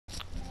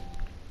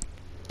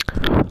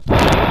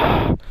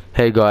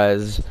Hey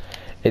guys,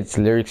 it's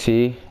Lyrics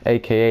here,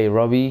 aka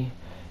Robbie,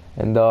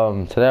 and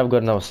today I've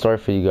got another story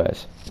for you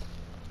guys.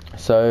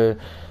 So,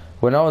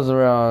 when I was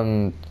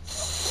around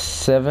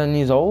 7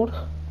 years old,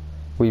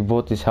 we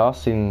bought this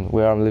house in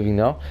where I'm living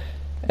now,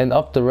 and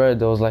up the road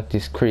there was like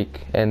this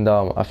creek, and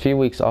a few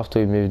weeks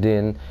after we moved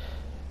in,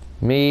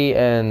 me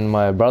and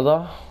my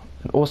brother,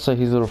 and also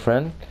his little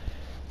friend,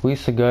 we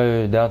used to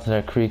go down to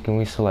that creek and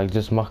we used to like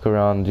just muck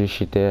around, do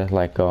shit there,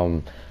 like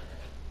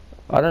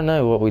I don't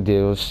know what we did.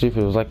 It was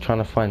stupid. It was like trying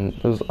to find.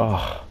 It was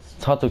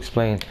it's hard to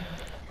explain,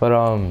 but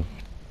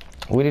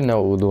we didn't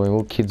know what we were doing. We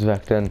were kids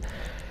back then,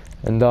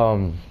 and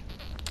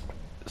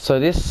so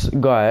this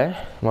guy,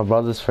 my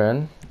brother's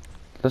friend,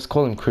 let's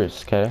call him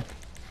Chris, okay?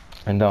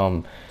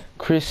 And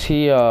Chris,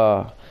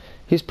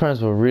 his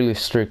parents were really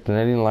strict, and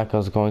they didn't like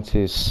us going to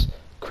this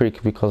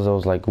creek because there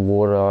was like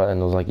water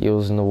and there was like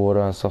eels in the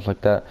water and stuff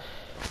like that,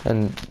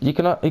 and you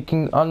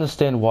can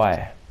understand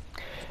why.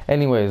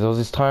 Anyways, there was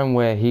this time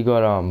where he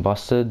got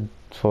busted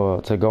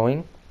for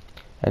going,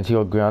 and he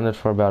got grounded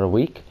for about a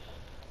week.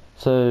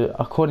 So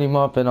I called him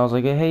up and I was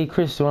like, "Hey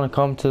Chris, you want to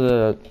come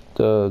to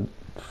the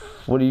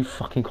what do you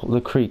fucking call the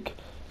creek?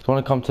 You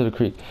want to come to the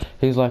creek?"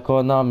 He's like,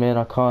 "Oh no, man,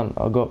 I can't.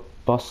 I got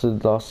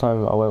busted last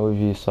time I went with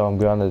you, so I'm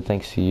grounded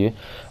thanks to you."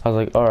 I was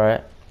like, "All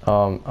right,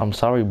 I'm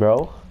sorry,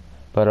 bro,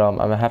 but I'm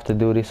gonna have to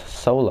do this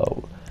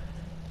solo."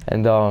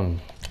 And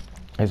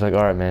he's like,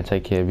 "All right, man,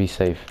 take care, be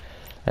safe."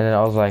 And then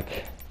I was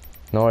like,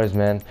 "No worries,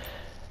 man."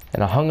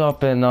 And I hung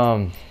up, and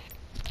a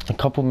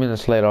couple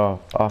minutes later,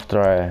 after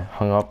I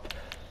hung up,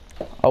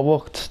 I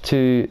walked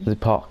to the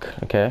park,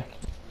 okay?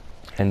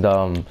 And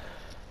I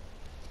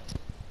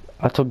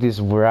took this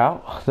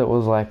route that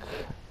was like,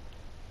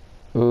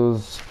 it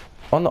was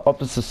on the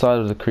opposite side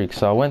of the creek.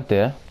 So I went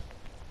there,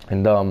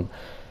 and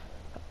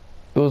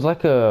it was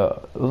like a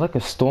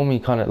stormy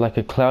kind of, like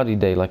a cloudy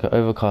day, like an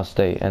overcast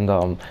day, and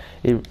I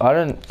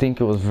don't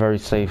think it was very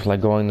safe, like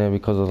going there,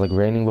 because it was like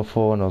raining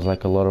before and there was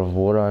like a lot of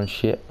water and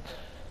shit.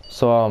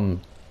 So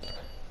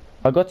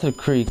I got to the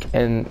creek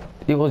and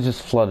it was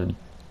just flooded,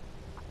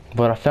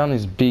 but I found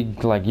this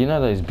big, like, you know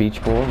those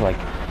beach balls, like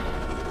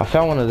I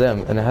found one of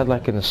them and it had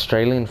like an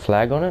Australian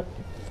flag on it.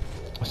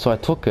 So I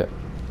took it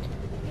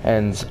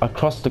and I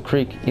crossed the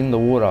creek in the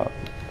water.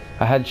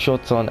 I had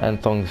shorts on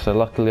and thongs, so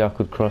luckily I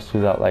could cross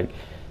without like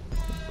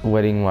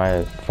wetting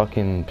my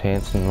fucking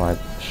pants and my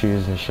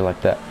shoes and shit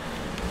like that.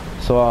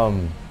 So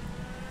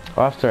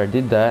after I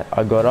did that,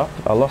 I got up.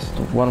 I lost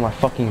one of my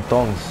fucking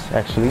thongs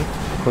actually,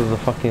 because the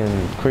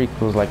fucking creek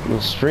was like, it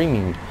was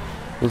streaming.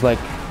 It was like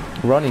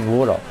running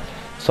water.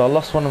 So I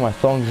lost one of my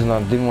thongs and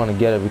I didn't want to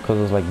get it because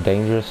it was like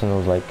dangerous, and it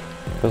was like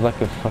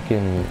a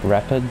fucking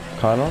rapid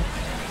kind of.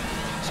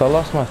 So I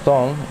lost my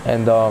thong,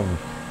 and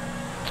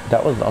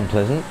that was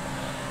unpleasant.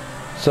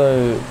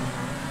 So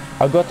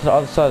I got to the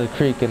other side of the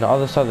creek, and the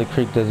other side of the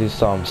creek there's this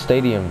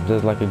stadium,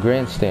 there's like a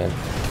grandstand,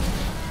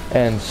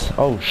 and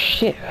oh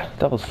shit,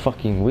 that was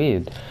fucking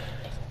weird.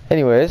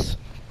 Anyways,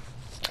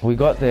 we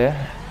got there,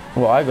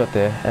 well I got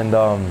there, and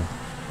I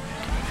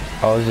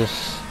was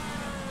just,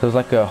 there was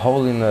like a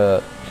hole in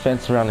the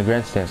fence around the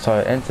grandstand, so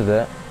I entered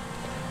it,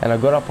 and I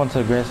got up onto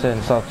the grandstand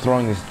and started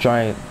throwing this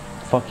giant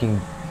fucking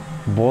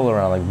ball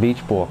around, like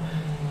beach ball,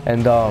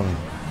 and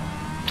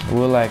we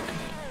were like,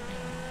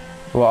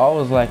 well, I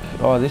was like,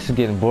 oh, this is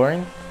getting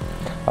boring.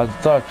 I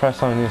thought I'd try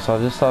something new, so I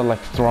just started like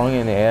throwing it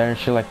in the air and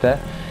shit like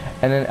that.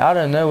 And then out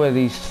of nowhere,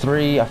 these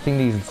three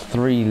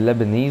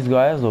Lebanese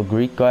guys or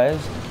Greek guys,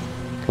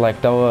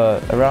 like they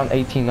were around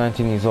 18,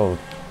 19 years old.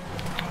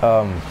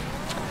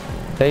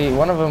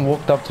 One of them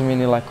walked up to me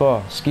and they're like,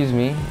 "Oh, excuse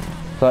me."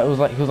 So it was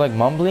like, he was like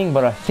mumbling,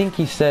 but I think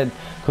he said,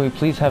 "Can we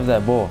please have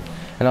that ball?"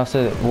 And I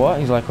said,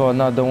 "What?" He's like, "Oh,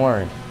 no, don't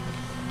worry."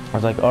 I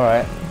was like, "All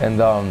right."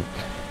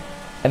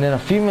 And then a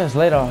few minutes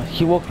later,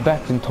 he walked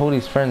back and told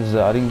his friends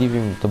that I didn't give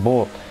him the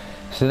ball.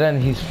 So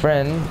then his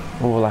friend,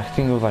 or I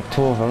think it was like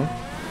two of them,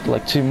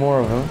 like two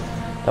more of them,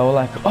 they were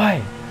like, "Oi!"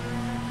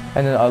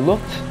 And then I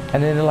looked,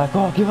 and then they're like,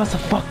 "Oh, give us a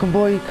fucking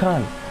ball, you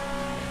cunt."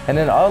 And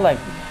then I like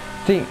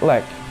think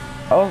like,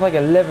 I was like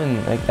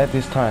 11 like, at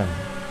this time,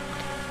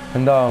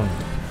 and I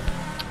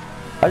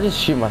just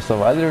shoot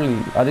myself. I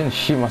didn't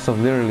shoot myself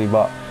literally,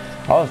 but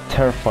I was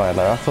terrified.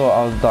 Like I thought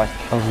I was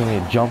gonna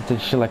get jumped and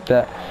shit like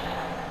that.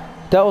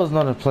 That was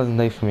not a pleasant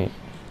day for me.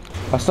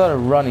 I started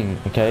running,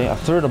 okay? I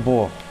threw the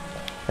ball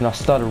and I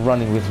started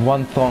running with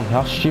one thong.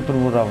 How stupid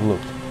would I have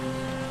looked?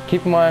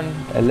 Keep in mind,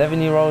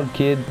 11-year-old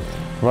kid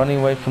running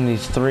away from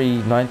these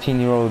three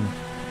 19-year-old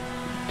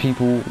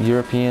people,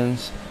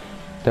 Europeans.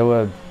 They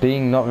were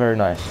being not very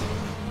nice.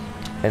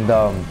 And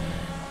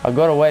I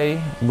got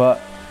away,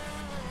 but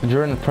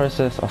during the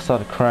process I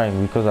started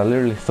crying because I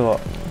literally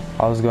thought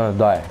I was gonna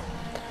die.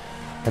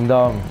 And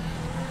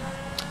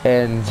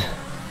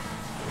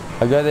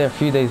I got there a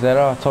few days later.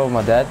 I told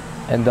my dad,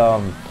 and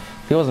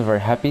he wasn't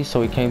very happy,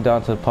 so he came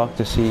down to the park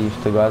to see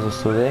if the guys were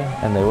still there,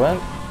 and they weren't.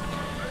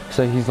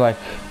 So he's like,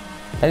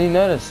 and he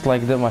noticed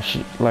like that my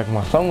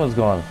thumb was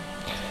gone,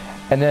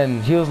 and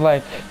then he was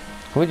like,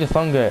 "Where'd your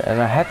thumb go?" And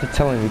I had to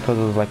tell him because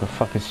it was like a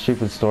fucking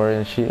stupid story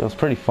and shit. It was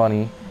pretty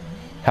funny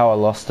how I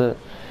lost it.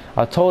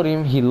 I told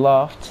him, he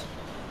laughed,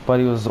 but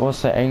he was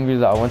also angry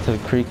that I went to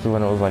the creek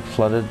when it was like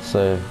flooded,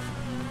 so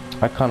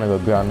I kind of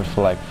got grounded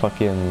for like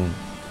fucking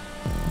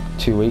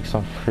 2 weeks.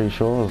 I'm pretty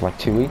sure it was like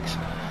 2 weeks,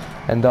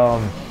 and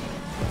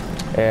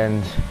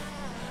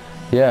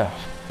yeah,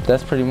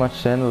 that's pretty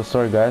much the end of the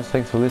story, guys.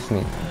 Thanks for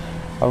listening.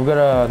 I've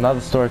got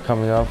another story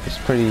coming up. It's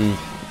pretty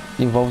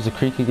involves the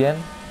creek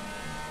again,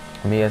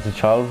 me as a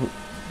child,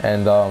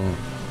 and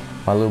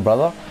my little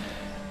brother,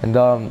 and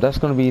that's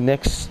gonna be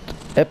next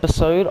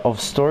episode of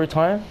story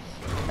time.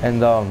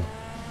 And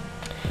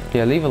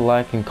yeah, leave a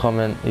like and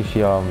comment if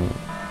you want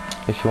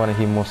to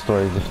hear more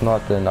stories. If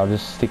not, then I'll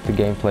just stick to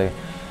gameplay.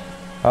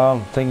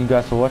 Thank you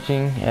guys for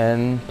watching,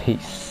 and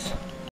peace.